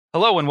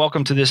Hello and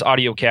welcome to this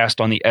audio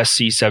cast on the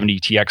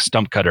SC70TX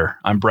stump cutter.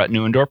 I'm Brett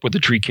Neuendorf with the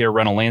Tree Care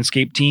Rental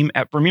Landscape team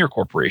at Vermeer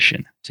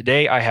Corporation.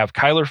 Today I have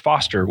Kyler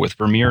Foster with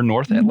Vermeer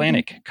North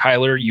Atlantic.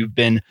 Kyler, you've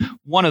been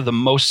one of the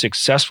most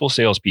successful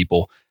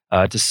salespeople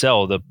to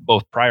sell the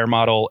both prior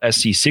model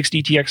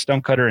SC60TX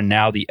stump cutter and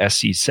now the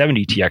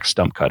SC70TX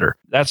stump cutter.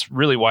 That's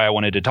really why I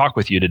wanted to talk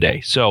with you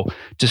today. So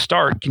to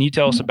start, can you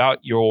tell us about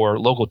your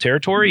local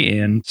territory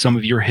and some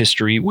of your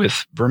history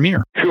with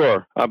Vermeer?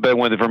 Sure. I've been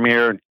with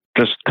Vermeer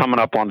just coming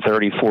up on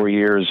 34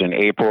 years in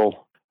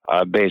April.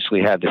 I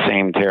basically had the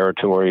same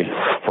territory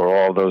for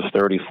all those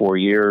 34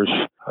 years.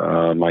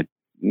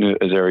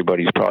 As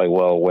everybody's probably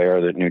well aware,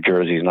 that New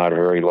Jersey is not a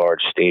very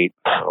large state.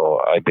 So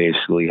I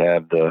basically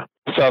have the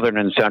southern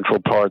and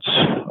central parts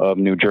of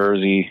New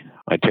Jersey.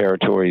 My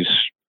territory is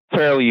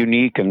fairly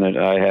unique in that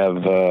I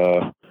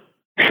have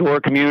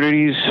shore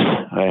communities,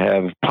 I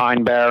have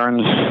pine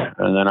barrens,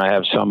 and then I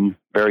have some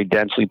very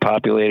densely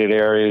populated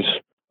areas.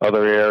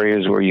 Other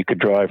areas where you could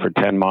drive for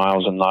 10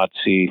 miles and not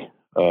see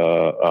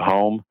a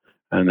home.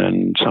 And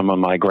then some of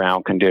my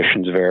ground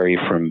conditions vary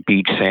from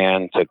beach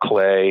sand to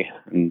clay,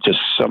 and just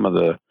some of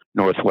the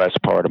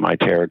northwest part of my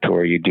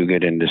territory, you do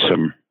get into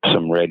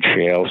some red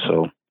shale.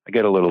 So I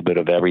get a little bit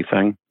of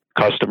everything.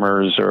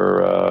 Customers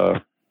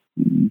are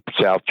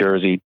South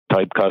Jersey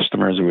type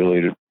customers.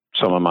 Really,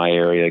 some of my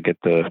area get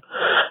the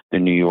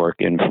New York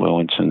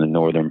influence in the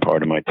northern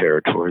part of my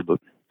territory.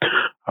 But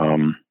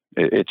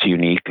it's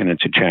unique and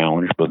it's a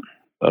challenge, but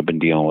I've been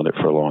dealing with it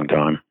for a long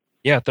time.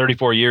 Yeah,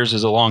 34 years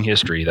is a long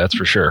history, that's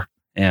for sure.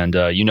 And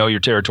you know your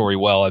territory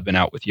well. I've been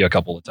out with you a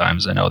couple of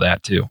times. I know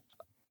that too.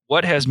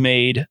 What has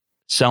made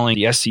selling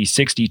the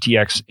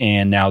SC60TX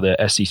and now the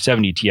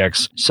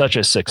SC70TX such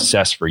a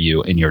success for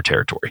you in your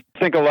territory? I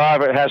think a lot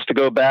of it has to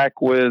go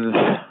back with,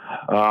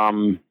 I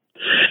think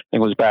it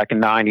was back in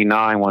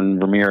 99 when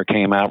Vermeer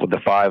came out with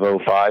the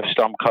 505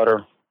 stump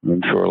cutter. I'm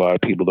sure a lot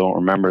of people don't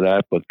remember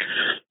that, but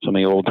some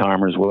of the old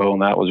timers will.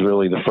 And that was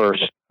really the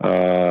first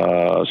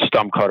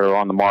stump cutter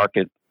on the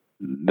market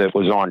that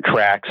was on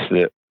tracks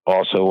that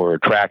also were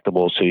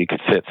retractable, so you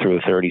could fit through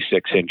a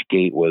 36-inch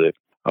gate with it.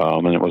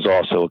 And it was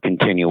also a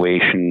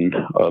continuation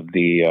of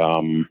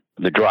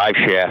the drive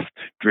shaft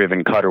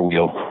driven cutter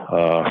wheel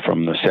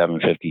from the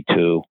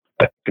 752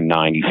 back in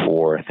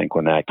 94, I think,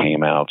 when that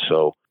came out.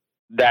 So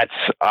that's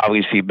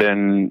obviously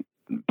been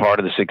part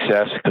of the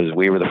success because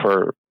we were the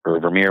first, or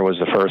Vermeer was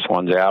the first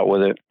ones out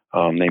with it.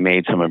 They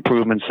made some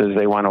improvements as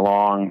they went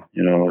along,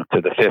 to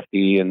the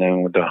 50, and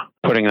then with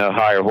putting a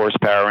higher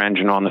horsepower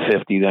engine on the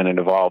 50, then it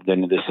evolved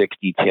into the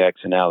 60TX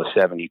and now the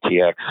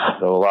 70TX.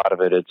 So a lot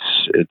of it,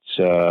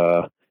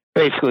 it's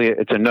basically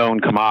it's a known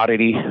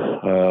commodity.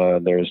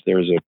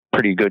 There's a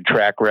pretty good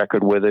track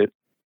record with it.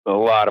 A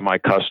lot of my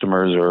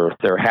customers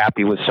they're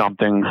happy with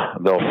something,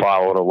 they'll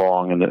follow it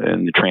along in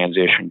the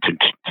transition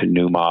to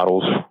new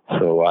models.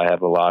 So I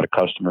have a lot of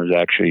customers.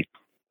 Actually,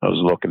 I was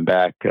looking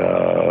back,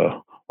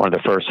 one of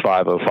the first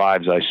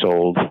 505s I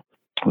sold,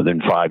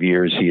 within 5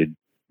 years, he had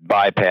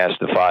bypassed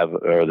the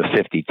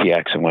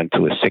 50TX and went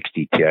to a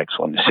 60TX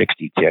when the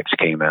 60TX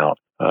came out.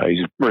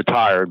 He's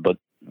retired, but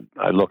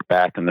I look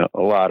back and a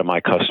lot of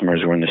my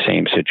customers were in the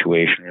same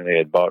situation. They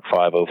had bought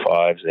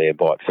 505s, they had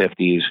bought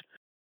 50s,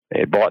 they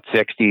had bought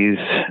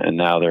 60s, and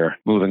now they're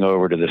moving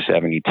over to the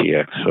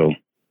 70TX. So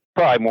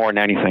probably more than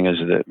anything is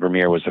that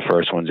Vermeer was the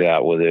first ones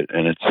out with it,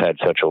 and it's had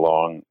such a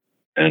long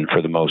and,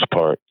 for the most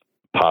part,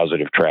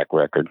 positive track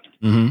record.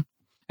 Mm-hmm.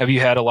 Have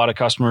you had a lot of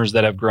customers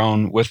that have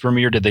grown with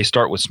Vermeer? Did they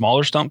start with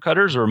smaller stump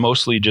cutters or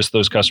mostly just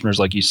those customers,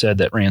 like you said,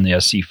 that ran the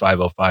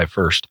SC505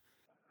 first?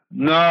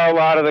 No, a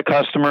lot of the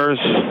customers.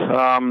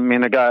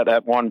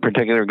 That one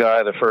particular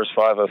guy, the first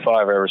 505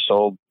 I ever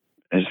sold,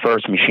 his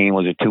first machine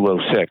was a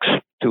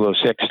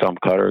 206 stump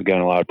cutter.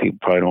 Again, a lot of people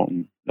probably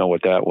don't know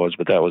what that was,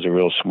 but that was a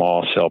real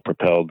small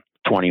self-propelled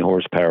 20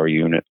 horsepower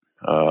unit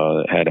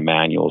that had a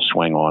manual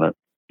swing on it.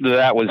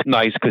 That was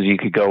nice because you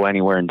could go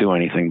anywhere and do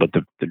anything, but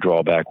the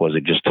drawback was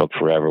it just took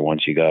forever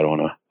once you got on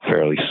a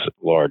fairly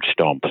large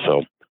stump.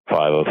 So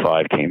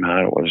 505 came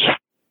out, it was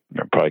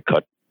probably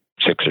cut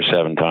 6 or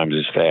 7 times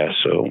as fast.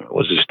 So it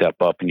was a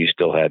step up, and you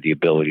still had the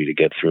ability to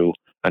get through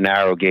a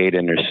narrow gate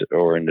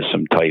or into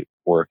some tight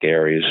work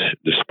areas,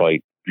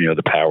 despite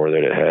the power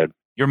that it had.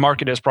 Your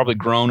market has probably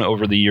grown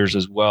over the years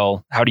as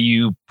well. How do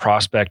you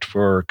prospect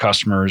for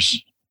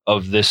customers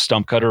of this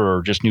stump cutter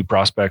or just new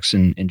prospects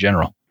in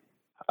general?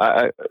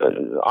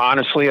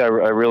 Honestly, I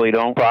really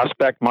don't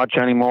prospect much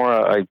anymore.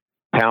 I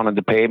pounded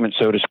the pavement,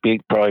 so to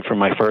speak, probably for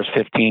my first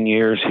 15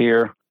 years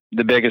here.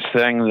 The biggest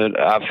thing that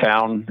I've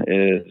found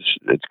is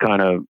it's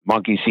kind of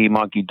monkey see,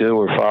 monkey do,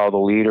 or follow the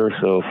leader.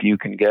 So if you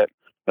can get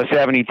a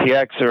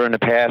 70TX or in the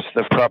past,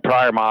 the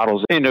prior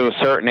models into a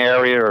certain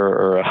area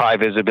or a high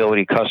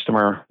visibility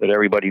customer that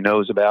everybody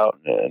knows about,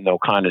 and they'll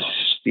kind of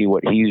see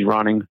what he's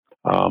running.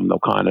 They'll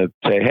kind of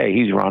say, hey,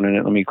 he's running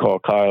it. Let me call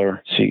Kyler,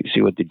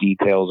 see what the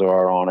details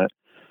are on it,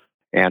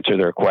 answer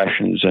their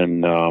questions.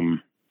 And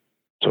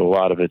So a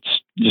lot of it's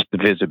just the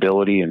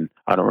visibility, and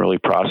I don't really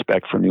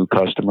prospect for new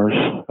customers.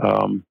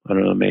 I don't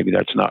know, maybe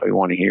that's not what you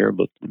want to hear,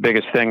 but the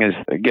biggest thing is,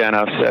 again,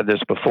 I've said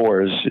this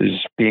before, is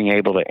being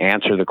able to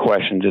answer the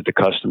questions that the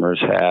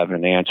customers have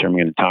and answer them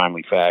in a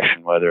timely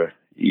fashion, whether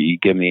you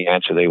give them the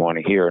answer they want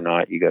to hear or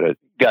not. You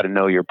got to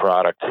know your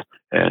product.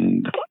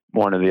 And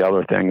one of the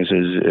other things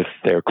is if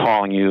they're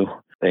calling you,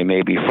 they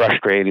may be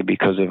frustrated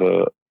because of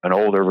an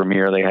older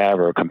Vermeer they have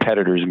or a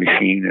competitor's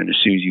machine. And as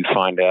soon as you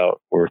find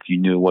out, or if you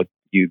knew what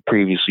you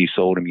previously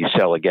sold them, you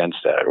sell against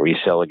that, or you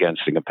sell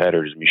against the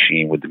competitor's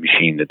machine with the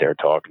machine that they're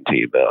talking to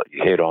you about.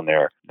 You hit on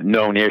their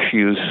known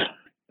issues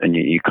and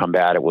you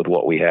combat it with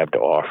what we have to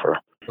offer.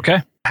 Okay.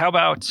 How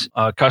about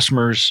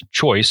customers'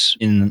 choice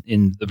in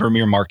the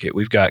Vermeer market?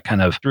 We've got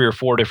kind of 3 or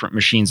 4 different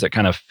machines that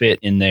kind of fit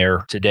in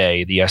there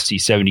today, the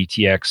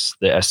SC70TX,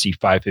 the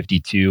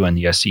SC552, and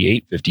the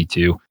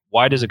SC852.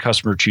 Why does a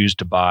customer choose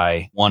to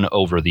buy one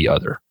over the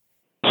other?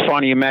 It's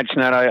funny you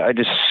mentioned that. I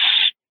just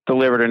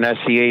delivered an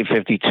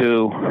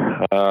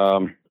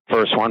SC852,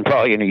 first one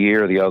probably in a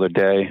year the other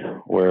day,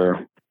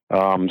 where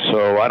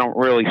so I don't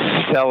really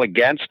sell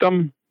against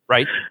them.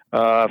 Right.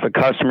 If a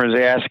customer is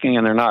asking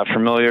and they're not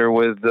familiar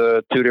with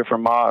the 3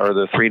 different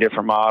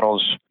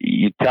models,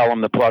 you tell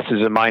them the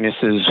pluses and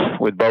minuses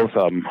with both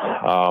of them.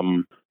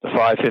 The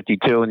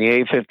 552 and the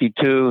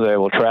 852, they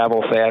will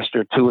travel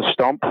faster to a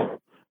stump.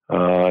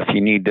 If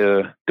you need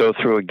to go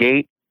through a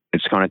gate,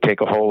 it's going to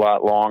take a whole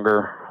lot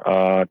longer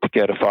to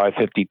get a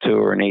 552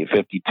 or an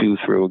 852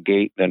 through a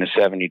gate than a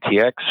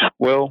 70TX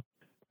will,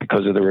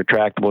 because of the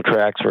retractable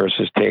tracks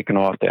versus taking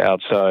off the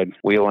outside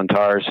wheel and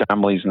tire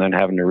assemblies and then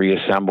having to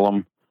reassemble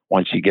them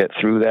once you get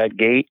through that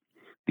gate.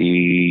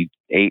 The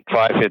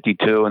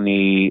 552 and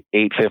the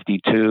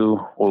 852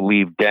 will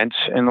leave dents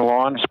in the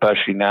lawn,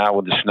 especially now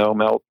with the snow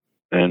melt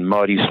and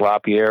muddy,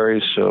 sloppy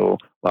areas. So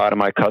a lot of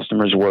my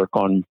customers work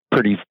on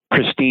pretty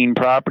pristine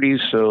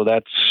properties, so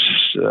that's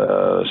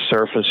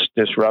surface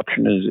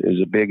disruption is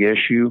a big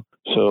issue.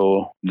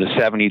 So the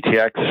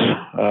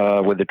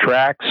 70TX with the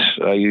tracks,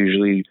 I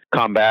usually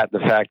combat the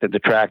fact that the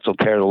tracks will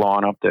tear the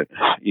lawn up, that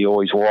you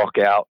always walk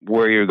out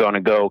where you're going to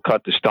go,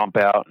 cut the stump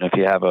out, and if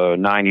you have a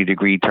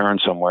 90-degree turn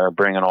somewhere,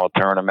 bring an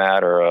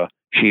alternamat or a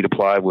sheet of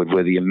plywood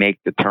with you, make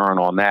the turn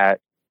on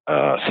that,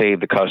 save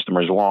the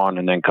customer's lawn,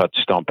 and then cut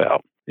the stump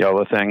out. The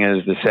other thing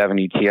is the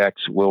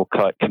 70TX will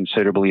cut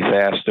considerably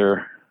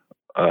faster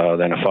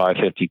than a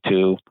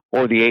 552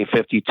 or the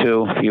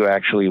 852 if you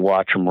actually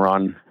watch them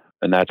run,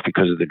 and that's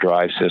because of the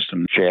drive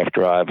system, shaft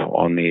drive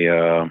on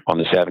the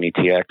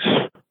 70TX.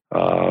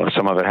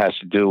 Some of it has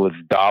to do with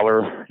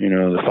dollar.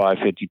 The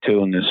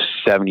 552 and the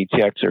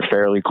 70TX are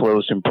fairly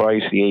close in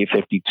price. The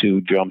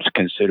 852 jumps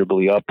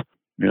considerably up.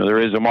 There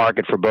is a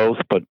market for both,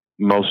 but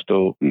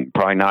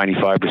probably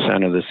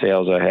 95% of the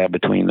sales I have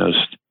between those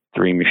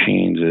 3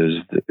 machines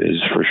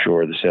is for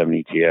sure the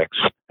 70TX.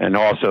 And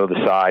also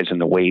the size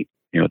and the weight.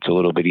 It's a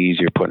little bit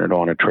easier putting it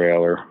on a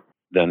trailer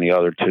than the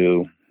other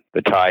 2.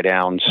 The tie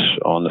downs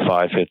on the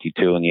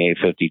 552 and the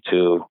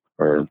 852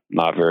 are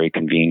not very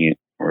convenient,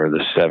 where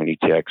the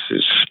 70TX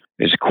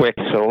is quick.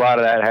 So a lot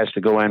of that has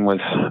to go in with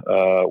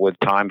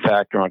time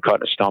factor on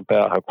cutting a stump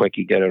out, how quick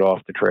you get it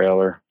off the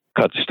trailer,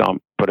 cut the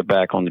stump, put it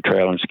back on the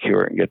trailer and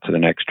secure it and get to the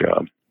next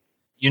job.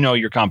 You know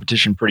your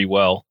competition pretty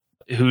well.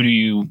 Who do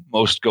you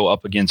most go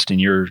up against in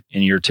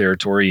your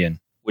territory, and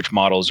which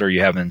models are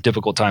you having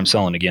difficult time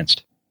selling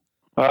against?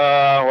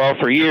 Well,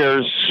 for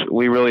years,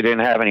 we really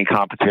didn't have any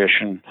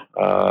competition,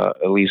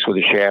 at least with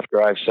the shaft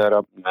drive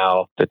setup.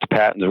 Now that the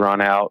patents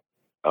run out,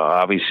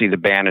 obviously the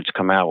Bandits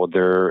come out with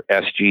their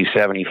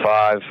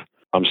SG75.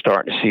 I'm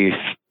starting to see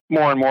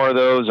more and more of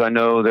those. I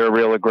know they're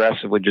real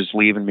aggressive with just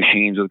leaving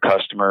machines with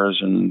customers,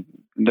 and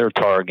they're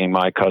targeting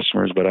my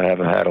customers, but I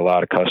haven't had a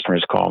lot of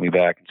customers call me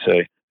back and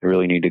say they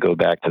really need to go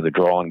back to the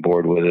drawing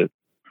board with it.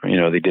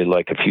 They did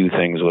like a few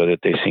things with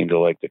it. They seemed to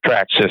like the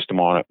track system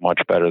on it much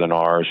better than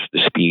ours,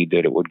 the speed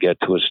that it would get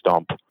to a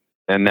stump.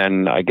 And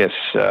then I guess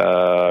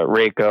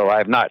Rayco, I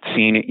have not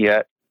seen it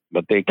yet,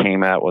 but they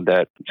came out with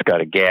that. It's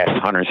got a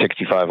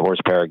 165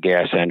 horsepower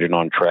gas engine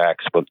on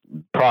tracks. But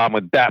the problem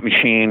with that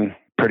machine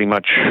pretty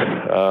much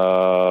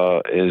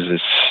is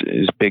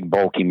this big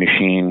bulky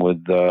machine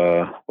with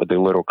the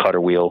little cutter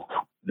wheel.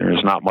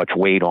 There's not much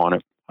weight on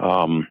it,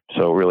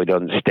 so it really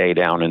doesn't stay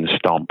down in the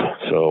stump.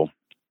 So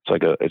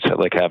it's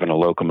like having a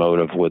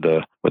locomotive with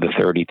a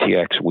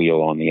 30TX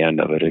wheel on the end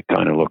of it. It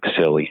kind of looks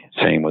silly.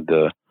 Same with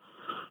the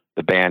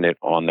Bandit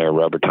on their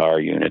rubber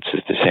tire units.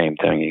 It's the same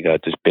thing. You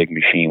got this big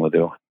machine with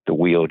the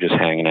wheel just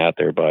hanging out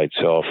there by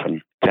itself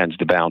and tends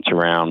to bounce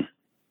around.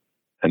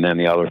 And then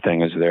the other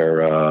thing is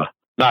they're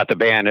not the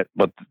Bandit,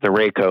 but the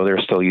Rayco,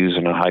 they're still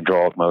using a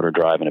hydraulic motor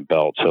driving a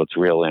belt, so it's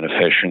real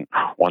inefficient.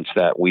 Once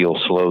that wheel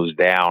slows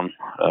down,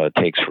 it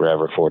takes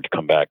forever for it to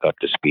come back up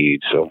to speed.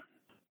 So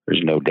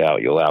there's no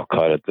doubt you'll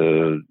outcut it.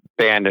 The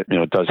Bandit,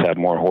 it does have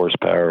more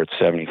horsepower. It's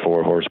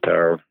 74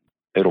 horsepower.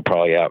 It'll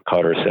probably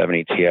outcut our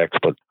 70TX,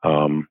 but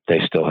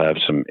they still have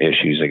some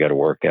issues they got to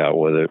work out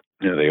with it.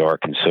 They are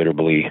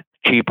considerably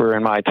cheaper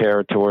in my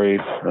territory,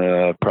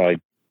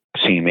 probably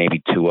seen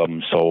maybe 2 of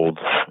them sold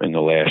in the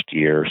last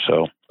year or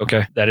so.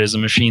 Okay. That is a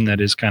machine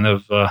that is kind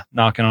of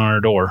knocking on our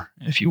door,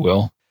 if you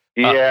will.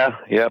 Yeah,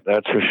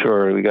 that's for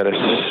sure. We got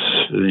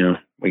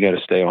to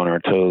stay on our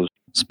toes.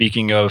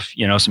 Speaking of,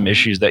 some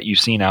issues that you've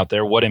seen out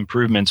there, what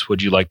improvements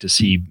would you like to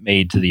see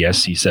made to the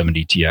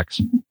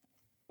SC70TX?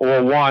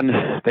 Well,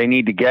 one, they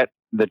need to get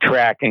the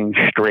tracking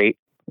straight.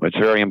 It's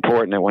very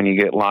important that when you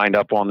get lined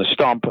up on the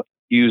stump,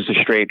 use the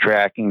straight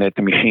tracking, that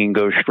the machine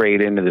goes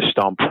straight into the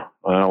stump.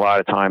 And a lot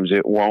of times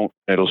it won't.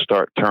 It'll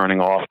start turning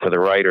off to the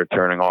right or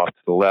turning off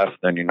to the left.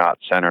 Then you're not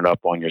centered up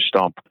on your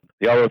stump.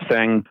 The other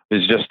thing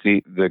is just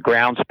the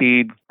ground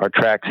speed. Our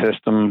track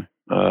system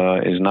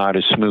is not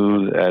as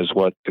smooth as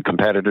what the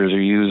competitors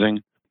are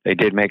using. They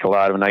did make a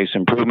lot of nice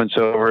improvements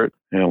over it.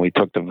 We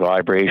took the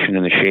vibration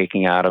and the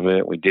shaking out of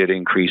it. We did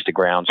increase the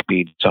ground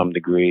speed to some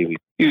degree. We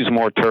use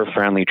more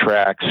turf-friendly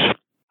tracks,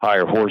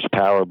 higher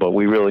horsepower, but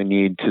we really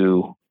need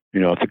to,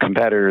 if the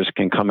competitors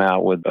can come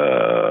out with,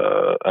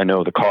 I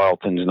know the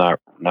Carlton's not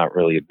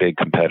really a big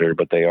competitor,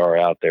 but they are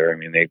out there. I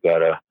mean, they've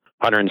got a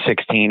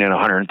 116 and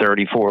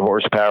 134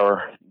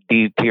 horsepower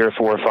Tier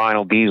 4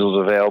 final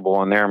diesels available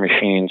on their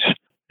machines.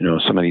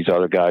 Some of these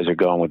other guys are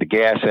going with the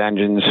gas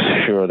engines.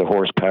 Sure, the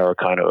horsepower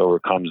kind of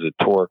overcomes the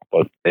torque,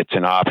 but it's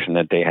an option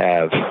that they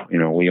have.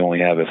 We only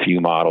have a few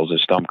models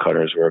of stump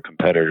cutters where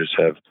competitors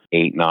have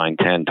 8, 9,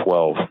 10,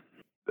 12.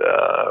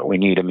 We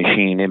need a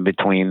machine in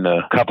between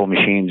a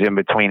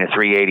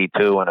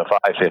 382 and a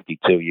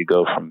 552. You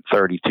go from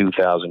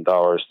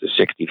 $32,000 to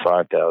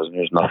 $65,000.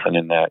 There's nothing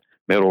in that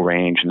middle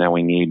range. And then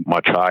we need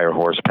much higher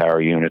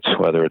horsepower units,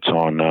 whether it's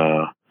on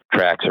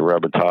tracks or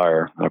rubber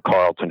tire.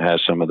 Carlton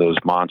has some of those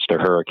monster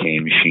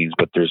Hurricane machines,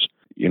 but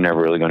you're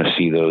never really going to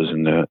see those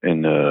in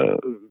the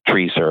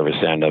tree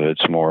service end of it.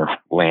 It's more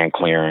land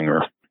clearing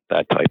or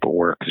that type of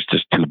work. It's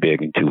just too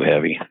big and too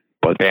heavy.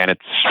 But man,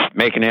 it's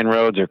making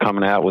inroads. They're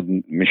coming out with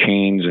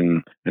machines,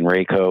 and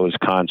Rayco is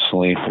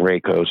constantly,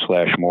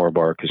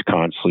 Rayco/Moorbark is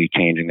constantly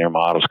changing their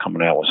models,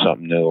 coming out with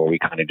something new, or we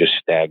kind of just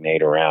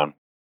stagnate around.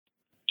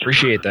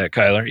 Appreciate that,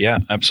 Kyler. Yeah,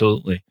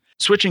 absolutely.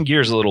 Switching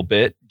gears a little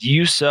bit, do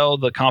you sell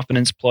the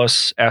Confidence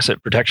Plus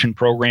asset protection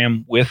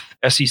program with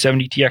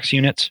SC70TX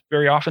units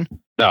very often?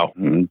 No,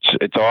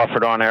 it's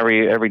offered on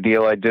every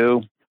deal I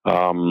do.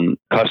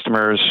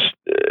 Customers,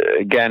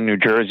 again, New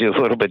Jersey is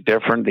a little bit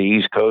different. The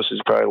East Coast is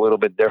probably a little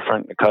bit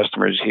different. The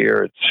customers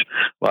here,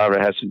 a lot of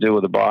it has to do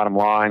with the bottom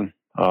line.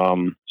 As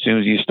soon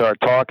as you start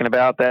talking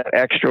about that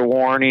extra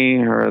warranty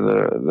or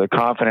the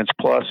Confidence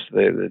Plus,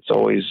 it's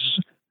always,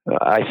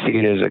 I see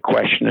it as a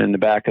question in the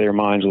back of their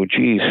minds. Well,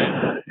 geez,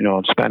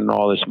 I'm spending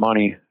all this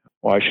money.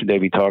 Why should they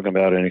be talking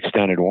about an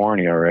extended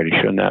warranty already?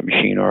 Shouldn't that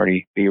machine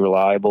already be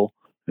reliable?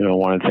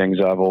 One of the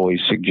things I've always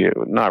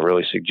not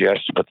really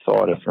suggested, but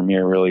thought if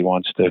Vermeer really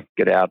wants to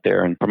get out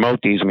there and promote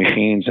these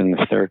machines, and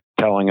if they're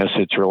telling us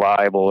it's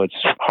reliable, it's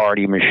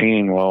hardy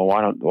machine, well,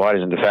 why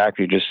doesn't the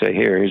factory just say,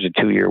 here's a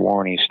 2-year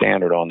warranty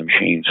standard on the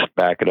machines,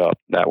 back it up?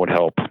 That would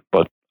help.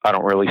 But I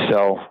don't really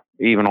sell,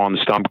 even on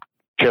the stump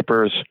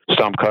chippers,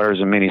 stump cutters,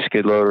 and mini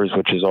skid loaders,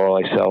 which is all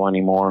I sell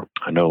anymore.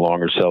 I no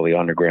longer sell the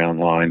underground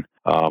line.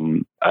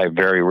 I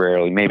very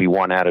rarely, maybe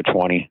 1 out of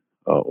 20,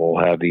 will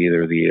have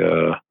either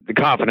the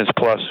Confidence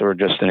Plus or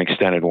just an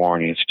extended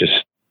warranty.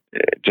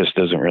 It just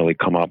doesn't really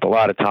come up. A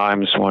lot of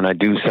times when I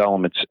do sell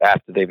them, it's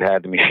after they've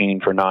had the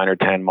machine for 9 or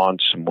 10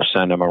 months, and we'll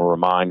send them a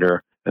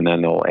reminder, and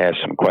then they'll ask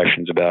some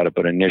questions about it.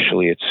 But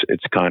initially,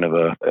 it's kind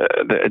of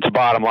it's a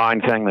bottom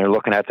line thing. They're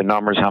looking at the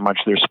numbers, how much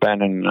they're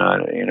spending.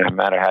 No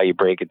matter how you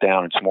break it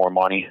down, it's more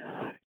money.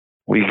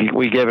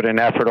 We give it an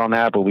effort on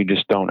that, but we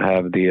just don't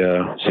have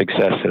the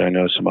success that I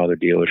know some other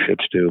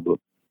dealerships do. But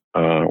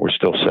we're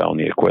still selling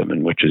the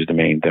equipment, which is the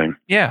main thing.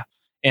 Yeah.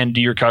 And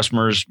do your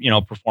customers,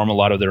 perform a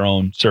lot of their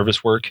own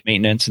service work,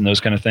 maintenance, and those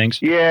kind of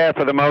things? Yeah,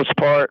 for the most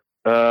part.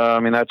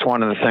 That's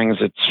one of the things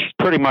that's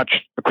pretty much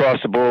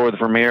across the board with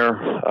Vermeer.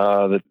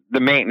 The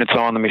maintenance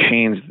on the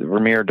machines,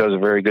 Vermeer does a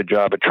very good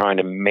job of trying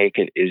to make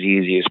it as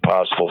easy as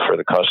possible for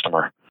the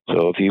customer.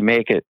 So if you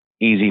make it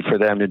easy for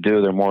them to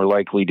do, they're more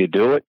likely to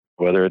do it.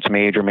 Whether it's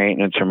major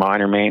maintenance or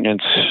minor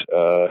maintenance,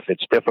 if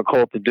it's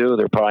difficult to do,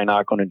 they're probably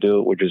not going to do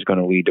it, which is going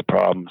to lead to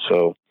problems.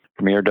 So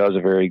Vermeer does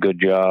a very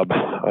good job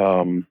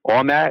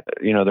on that.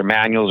 Their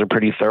manuals are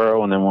pretty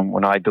thorough, and then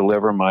when I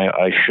deliver them,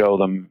 I show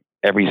them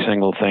every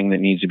single thing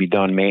that needs to be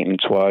done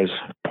maintenance-wise,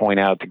 point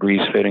out the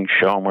grease fitting,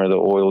 show them where the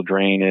oil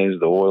drain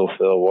is, the oil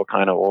fill, what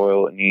kind of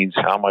oil it needs,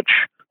 how much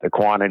the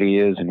quantity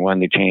is, and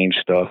when to change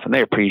stuff, and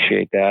they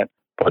appreciate that.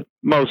 But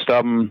most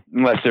of them,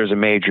 unless there's a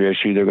major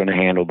issue, they're going to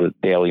handle the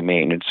daily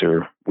maintenance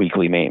or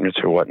weekly maintenance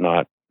or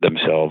whatnot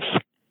themselves.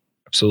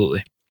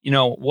 Absolutely.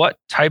 What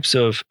types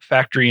of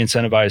factory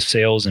incentivized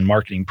sales and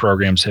marketing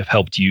programs have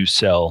helped you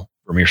sell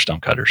Vermeer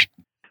stump cutters?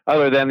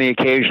 Other than the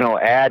occasional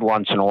ad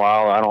once in a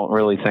while, I don't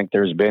really think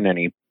there's been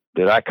any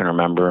that I can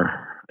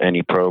remember,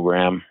 any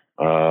program.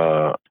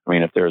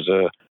 If there's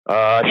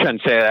I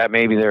shouldn't say that.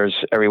 Maybe there's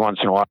every once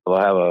in a while they'll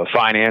have a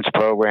finance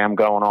program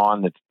going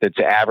on that's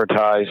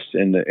advertised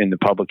in the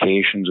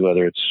publications,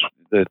 whether it's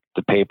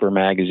the paper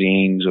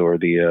magazines or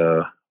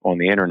the on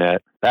the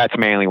internet. That's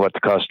mainly what the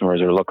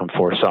customers are looking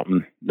for,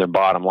 something, their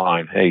bottom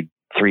line. Hey,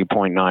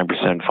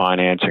 3.9%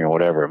 financing or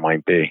whatever it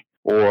might be.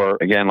 Or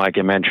again, like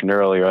I mentioned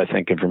earlier, I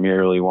think if Vermeer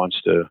really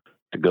wants to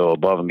go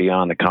above and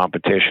beyond the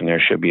competition,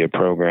 there should be a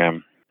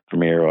program.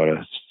 Vermeer ought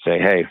to say,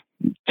 hey,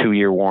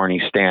 2-year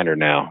warranty standard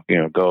now,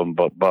 go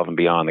above and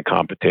beyond the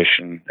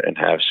competition and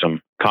have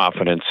some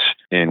confidence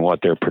in what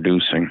they're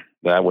producing.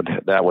 That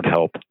would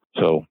help.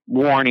 So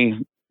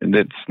warranty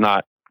that's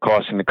not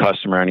costing the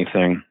customer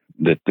anything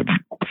that the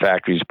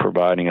factory's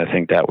providing, I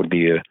think that would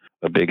be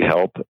a big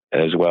help,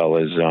 as well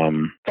as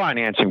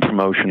financing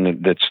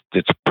promotion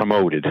that's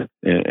promoted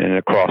and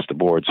across the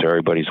board, so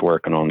everybody's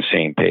working on the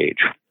same page.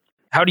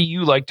 How do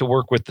you like to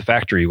work with the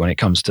factory when it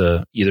comes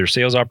to either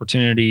sales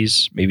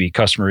opportunities, maybe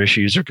customer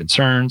issues or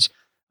concerns,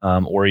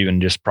 or even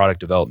just product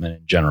development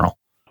in general?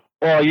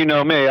 Well, you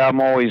know me,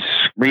 I'm always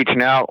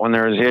reaching out when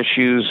there's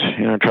issues,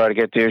 try to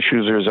get the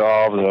issues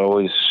resolved. I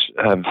always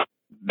have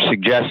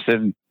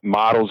suggested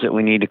models that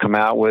we need to come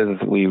out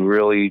with. We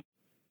really,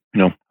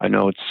 I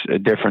know it's a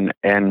different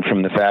end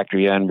from the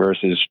factory end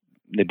versus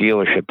the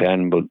dealership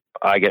end, but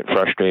I get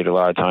frustrated a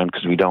lot of times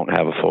because we don't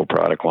have a full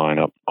product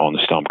lineup on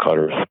the stump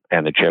cutters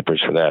and the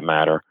chippers for that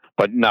matter.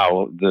 But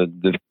no,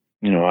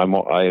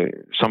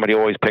 somebody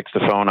always picks the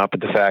phone up at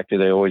the factory.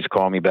 They always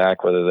call me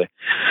back, whether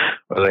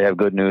they have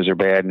good news or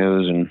bad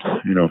news, and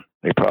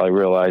they probably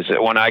realize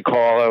that when I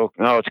call,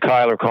 oh, it's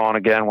Kyler calling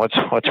again. What's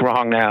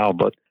wrong now?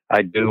 But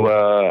I do.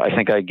 I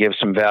think I give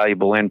some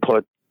valuable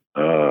input.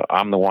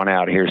 I'm the one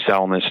out here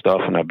selling this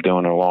stuff, and I've been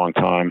doing it a long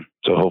time.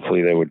 So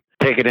hopefully they would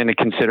take it into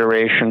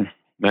consideration.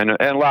 And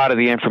a lot of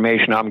the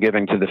information I'm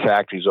giving to the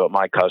factories, what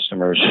my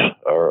customers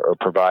are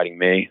providing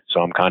me. So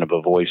I'm kind of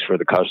a voice for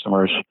the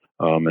customers.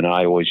 And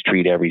I always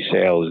treat every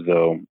sale as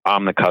though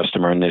I'm the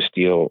customer in this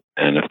deal.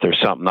 And if there's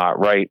something not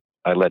right,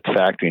 I let the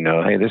factory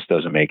know, hey, this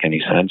doesn't make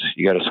any sense.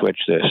 You got to switch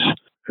this.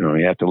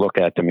 You have to look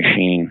at the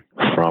machine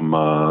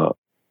from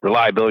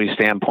reliability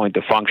standpoint,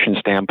 the function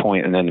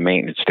standpoint, and then the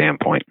maintenance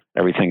standpoint.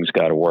 Everything's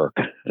got to work,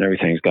 and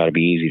everything's got to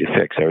be easy to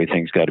fix.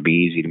 Everything's got to be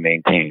easy to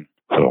maintain.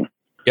 So,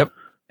 yep.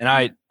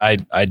 And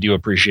I do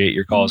appreciate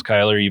your calls,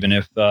 Kyler, even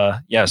if,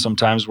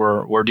 sometimes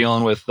we're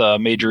dealing with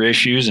major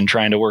issues and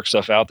trying to work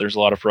stuff out. There's a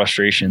lot of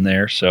frustration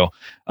there. So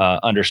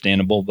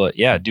understandable. But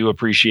yeah, do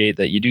appreciate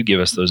that you do give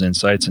us those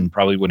insights, and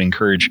probably would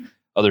encourage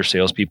other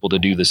salespeople to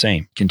do the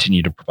same.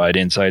 Continue to provide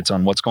insights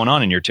on what's going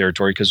on in your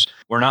territory, because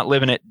we're not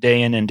living it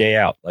day in and day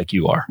out like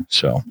you are.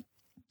 So,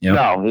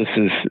 no, this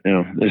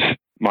is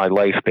my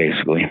life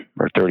basically,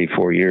 or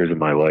 34 years of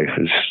my life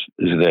is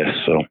this.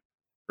 So,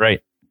 right.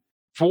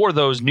 For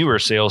those newer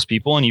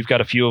salespeople, and you've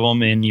got a few of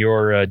them in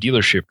your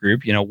dealership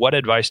group, what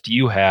advice do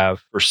you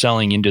have for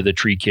selling into the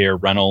tree care,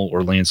 rental,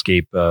 or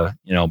landscape,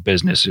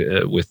 business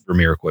with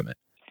Vermeer equipment?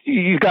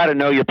 You've got to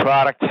know your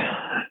product,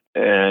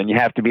 and you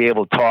have to be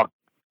able to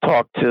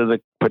talk to the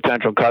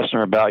potential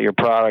customer about your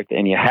product,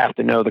 and you have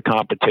to know the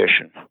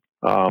competition.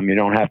 You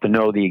don't have to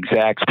know the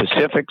exact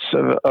specifics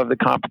of the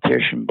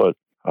competition, but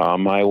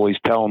I always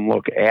tell them,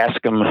 look, ask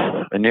them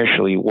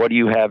initially, what do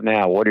you have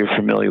now? What are you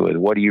familiar with?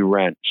 What do you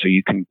rent? So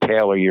you can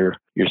tailor your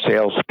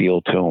sales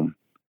spiel to them.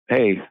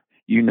 Hey,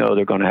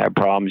 they're going to have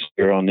problems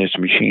here on this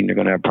machine. They're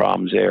going to have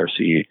problems there.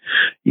 So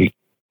you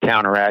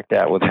counteract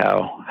that with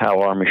how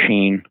our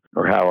machine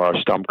or how our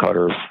stump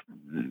cutter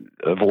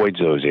avoids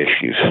those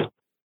issues.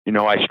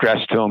 I stress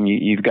to them,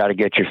 you've got to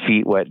get your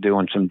feet wet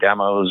doing some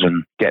demos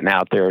and getting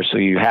out there so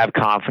you have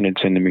confidence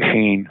in the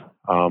machine.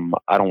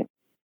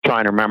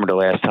 Trying to remember the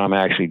last time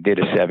I actually did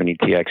a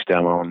 70TX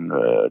demo, and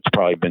it's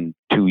probably been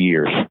 2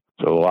 years.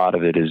 So a lot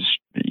of it is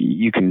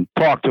you can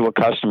talk to a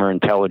customer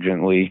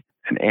intelligently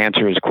and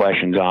answer his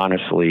questions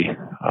honestly,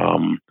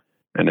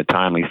 and a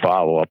timely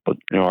follow-up. But,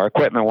 our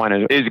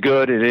equipment is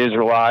good. It is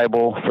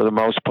reliable for the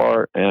most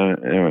part.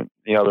 And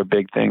the other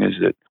big thing is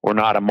that we're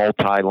not a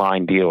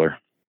multi-line dealer.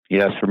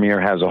 Yes, Vermeer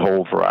has a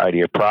whole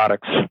variety of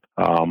products,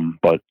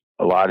 but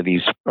a lot of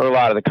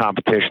the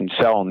competition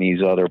selling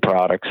these other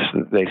products,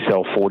 they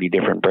sell 40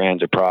 different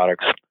brands of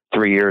products.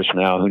 3 years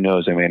from now, who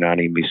knows, they may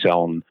not even be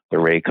selling the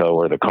Rayco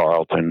or the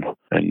Carlton,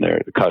 and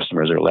the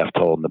customers are left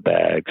holding the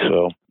bag.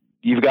 So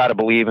you've got to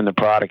believe in the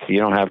product. If you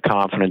don't have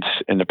confidence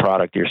in the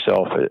product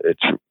yourself,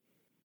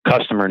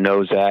 customer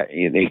knows that.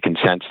 They can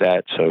sense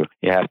that. So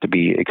you have to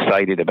be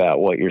excited about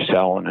what you're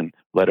selling and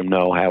let them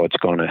know how it's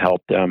going to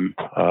help them.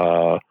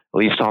 At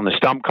least on the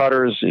stump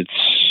cutters,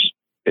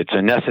 it's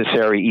a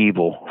necessary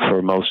evil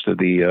for most of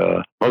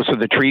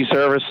the tree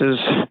services.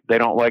 They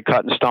don't like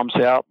cutting stumps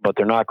out, but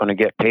they're not going to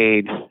get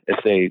paid if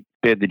they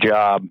did the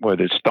job where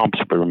the stumps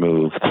were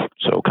removed.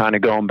 So kind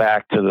of going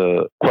back to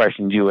the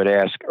questions you had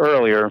asked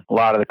earlier, a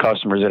lot of the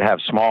customers that have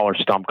smaller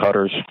stump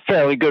cutters,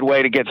 fairly good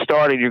way to get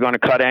started. You're going to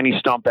cut any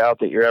stump out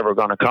that you're ever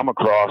going to come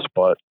across.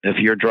 But if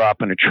you're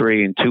dropping a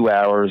tree in 2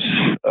 hours,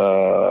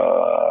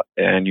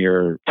 and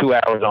you're 2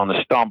 hours on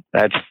the stump,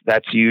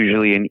 that's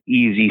usually an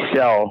easy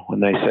sell. When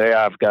they say,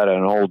 I've got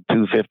an old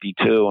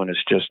 252 and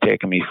it's just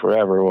taking me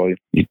forever, well,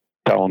 you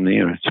tell them,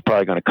 it's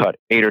probably going to cut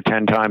 8 or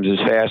 10 times as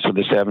fast with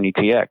the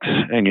 70TX,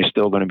 and you're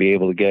still going to be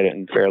able to get it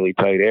in fairly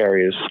tight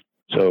areas.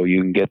 So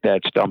you can get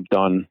that stump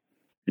done,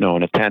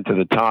 in a tenth of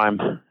the time,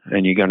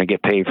 and you're going to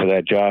get paid for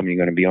that job, and you're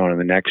going to be on to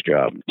the next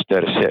job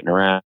instead of sitting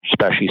around.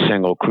 Especially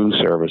single crew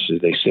services,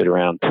 they sit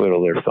around,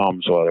 twiddle their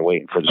thumbs while they're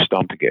waiting for the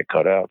stump to get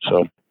cut out.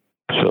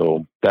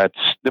 So that's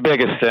the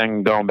biggest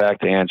thing. Going back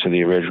to answer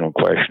the original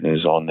question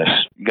is on this.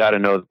 You got to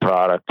know the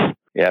product.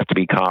 You have to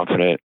be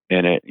confident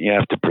in it. You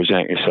have to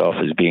present yourself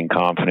as being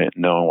confident,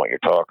 knowing what you're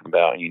talking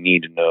about. And you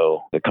need to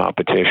know the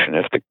competition.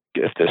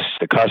 If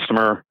the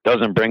customer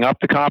doesn't bring up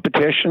the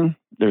competition,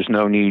 there's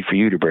no need for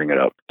you to bring it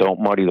up.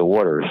 Don't muddy the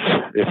waters.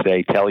 If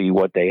they tell you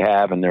what they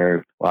have, and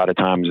a lot of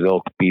times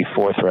they'll be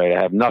forthright.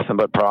 I have nothing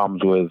but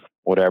problems with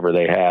whatever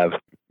they have.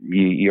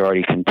 You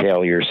already can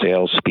tailor your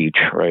sales speech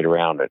right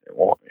around it.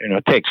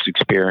 It takes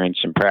experience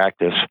and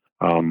practice,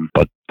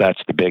 but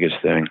that's the biggest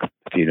thing.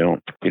 If you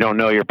don't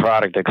know your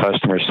product, the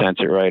customer sense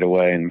it right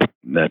away, and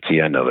that's the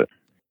end of it.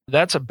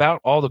 That's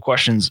about all the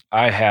questions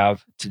I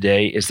have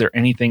today. Is there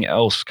anything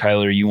else,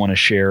 Kyler, you want to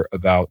share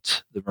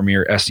about the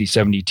Vermeer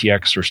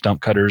SC70TX or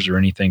stump cutters or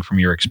anything from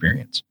your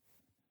experience?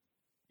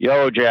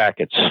 Yellow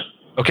jackets.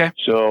 Okay.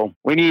 So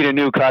we need a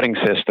new cutting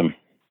system.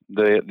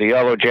 The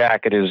yellow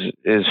jacket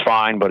is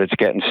fine, but it's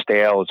getting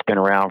stale. It's been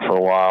around for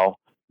a while.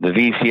 The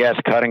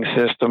VCS cutting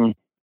system,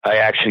 I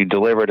actually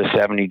delivered a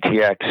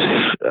 70TX.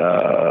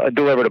 I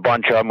delivered a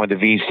bunch of them with the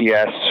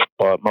VCS,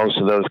 but most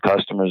of those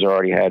customers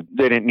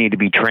they didn't need to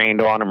be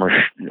trained on them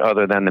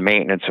other than the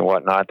maintenance and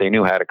whatnot. They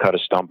knew how to cut a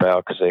stump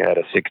out because they had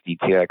a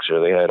 60TX or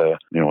they had a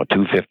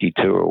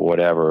 252 or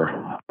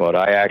whatever. But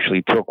I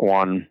actually took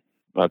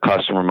a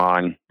customer of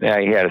mine. Yeah,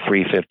 he had a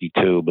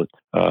 352,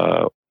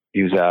 but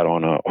he was out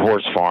on a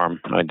horse farm.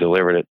 I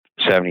delivered it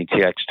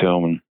 70TX to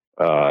him, and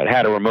it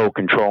had a remote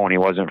control, and he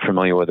wasn't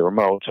familiar with the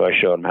remote, so I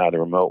showed him how the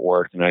remote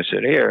worked, and I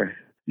said, here.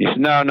 He said,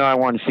 no, I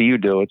want to see you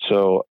do it.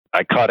 So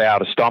I cut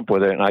out a stump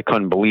with it, and I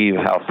couldn't believe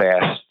how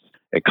fast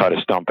it cut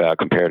a stump out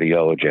compared to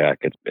Yellow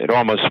Jacket. It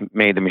almost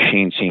made the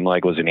machine seem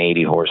like it was an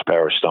 80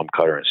 horsepower stump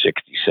cutter in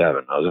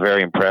 67. I was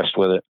very impressed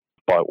with it.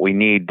 But we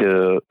need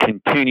to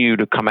continue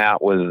to come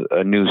out with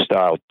a new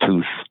style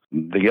tooth.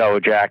 The yellow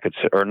jackets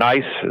are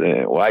nice.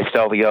 I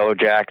sell the yellow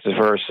jackets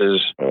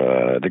versus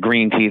the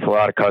green teeth. A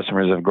lot of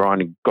customers have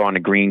gone to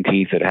green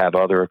teeth that have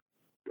other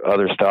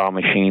style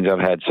machines. I've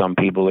had some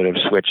people that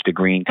have switched to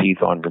green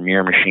teeth on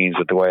Vermeer machines,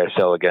 but the way I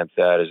sell against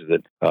that is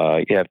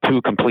that you have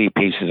two complete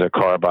pieces of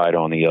carbide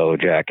on the yellow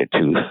jacket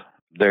tooth.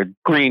 The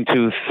green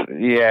tooth,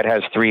 it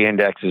has 3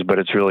 indexes, but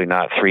it's really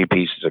not 3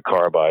 pieces of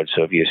carbide.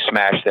 So if you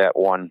smash that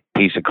one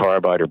piece of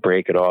carbide or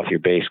break it off, you're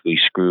basically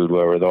screwed.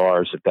 Where with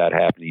ours, if that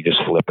happens, you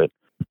just flip it.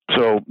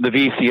 So the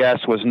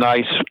VCS was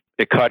nice.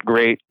 It cut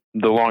great.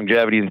 The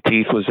longevity of the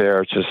teeth was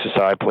there. It's just the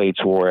side plates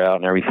wore out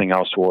and everything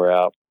else wore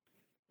out.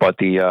 But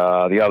the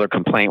other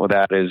complaint with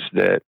that is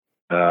that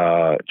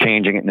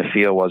changing it in the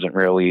field wasn't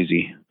real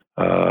easy.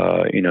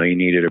 You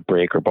needed a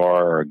breaker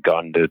bar or a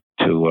gun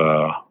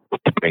to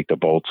break the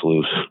bolts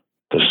loose,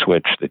 to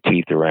switch the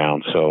teeth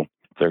around. So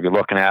if they're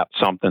looking at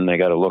something, they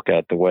got to look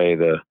at the way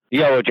the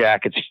yellow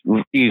jacket's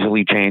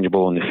easily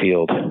changeable in the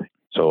field.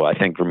 So I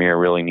think Vermeer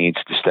really needs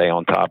to stay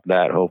on top of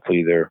that.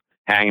 Hopefully they're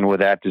hanging with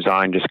that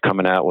design, just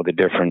coming out with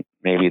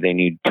maybe they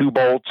need 2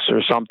 bolts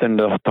or something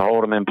to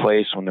hold them in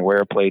place when the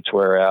wear plates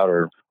wear out,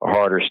 or a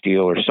harder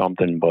steel or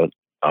something. But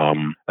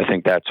I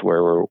think that's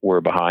where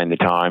we're behind the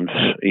times,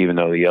 even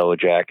though the yellow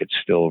jacket's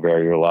still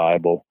very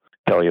reliable.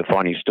 Tell you a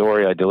funny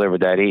story. I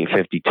delivered that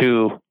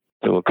 852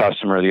 to a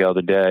customer the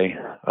other day.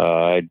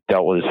 I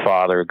dealt with his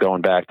father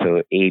going back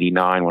to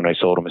 89 when I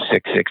sold him a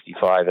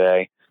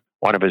 665A.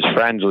 One of his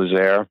friends was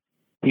there.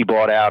 He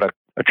bought out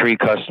a tree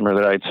customer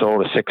that I'd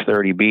sold a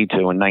 630B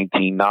to in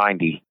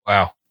 1990.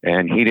 Wow.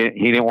 And he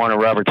didn't want a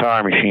rubber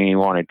tire machine. He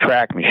wanted a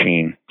track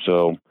machine.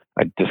 So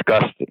I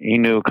discussed it. He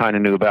kind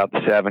of knew about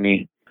the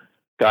 70.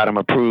 Got him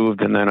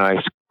approved, and then I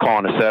was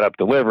calling to set up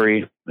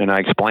delivery, and I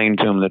explained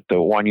to him that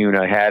the one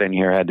unit I had in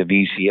here had the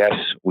VCS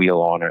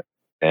wheel on it,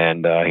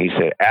 and he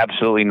said,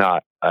 absolutely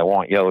not. I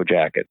want yellow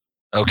jacket.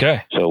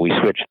 Okay. So we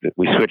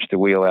switched the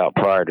wheel out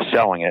prior to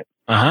selling it.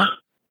 Uh-huh.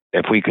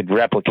 If we could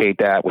replicate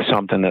that with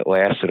something that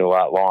lasted a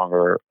lot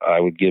longer, I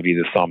would give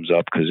you the thumbs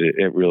up, because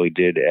it really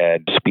did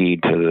add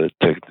speed to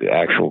the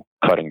actual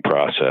cutting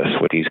process,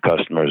 what these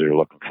customers are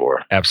looking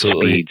for.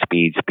 Absolutely.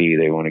 Speed.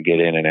 They want to get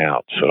in and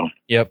out. So.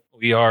 Yep.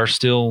 We are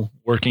still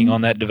working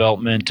on that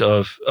development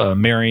of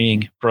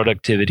marrying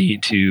productivity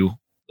to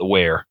the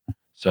wear.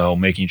 So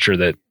making sure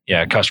that,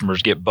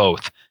 customers get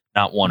both,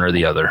 not one or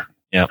the other.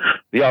 Yeah.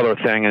 The other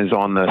thing is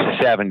on the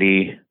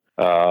 70,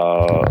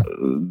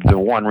 the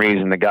one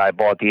reason the guy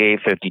bought the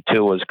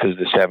 852 was because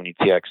the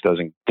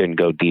 70TX didn't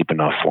go deep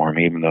enough for him,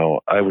 even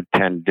though I would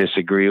tend to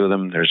disagree with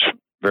him. There's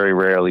very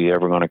rarely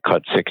ever going to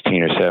cut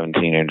 16 or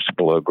 17 inches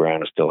below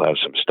ground and still have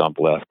some stump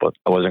left. But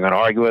I wasn't going to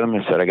argue with him.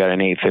 I said I got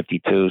an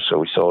 852, so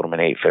we sold him an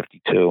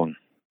 852, and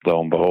lo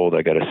and behold,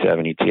 I got a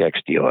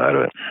 70TX deal out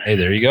of it. Hey,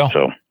 there you go.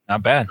 So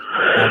not bad.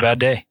 Not a bad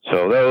day.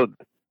 So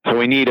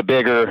we need a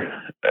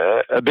bigger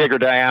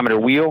diameter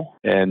wheel,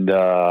 and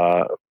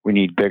we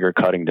need bigger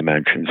cutting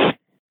dimensions.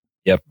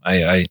 Yep,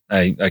 I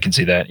can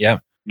see that.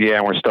 Yeah.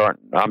 Yeah, and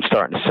I'm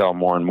starting to sell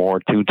more and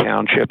more to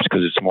townships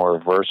because it's more a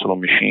versatile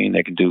machine.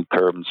 They can do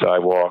curb and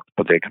sidewalk,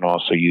 but they can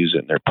also use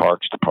it in their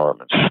parks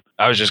departments.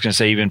 I was just going to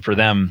say, even for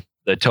them,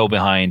 the tow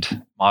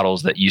behind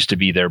models that used to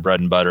be their bread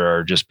and butter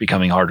are just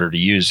becoming harder to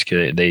use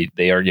because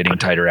they are getting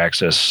tighter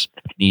access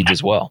needs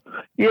as well.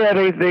 Yeah,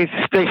 they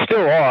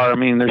still are. I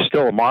mean, there's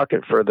still a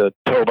market for the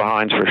tow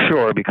behinds for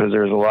sure because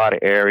there's a lot of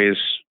areas,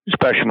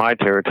 especially my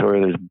territory.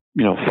 There's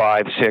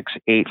 5, 6,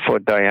 8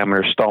 foot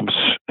diameter stumps,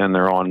 and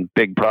they're on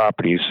big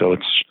properties. So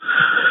it's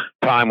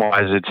time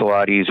wise, it's a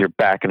lot easier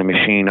backing the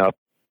machine up,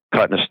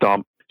 cutting a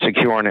stump,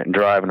 securing it, and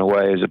driving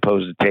away as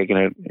opposed to taking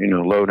it,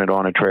 loading it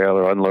on a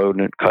trailer,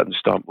 unloading it, cutting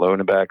stump,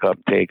 loading it back up,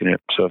 taking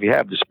it. So if you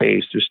have the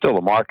space, there's still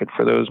a market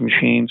for those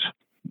machines.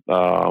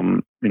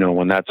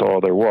 When that's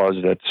all there was,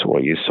 that's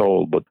what you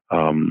sold. But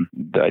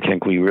I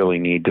think we really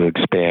need to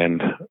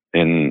expand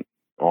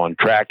on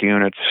track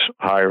units,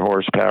 higher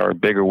horsepower,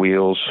 bigger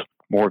wheels,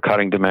 more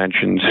cutting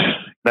dimensions.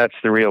 That's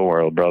the real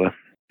world, brother.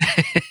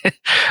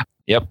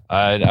 Yep,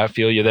 I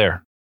feel you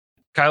there.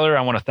 Kyler,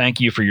 I want to thank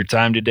you for your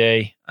time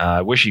today.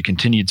 I wish you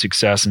continued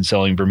success in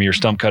selling Vermeer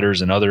stump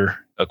cutters and other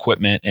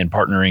equipment and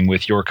partnering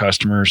with your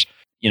customers.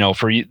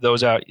 For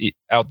those out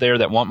there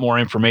that want more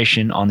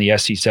information on the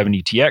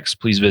SC70TX,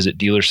 please visit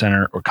Dealer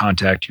Center or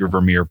contact your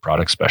Vermeer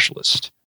product specialist.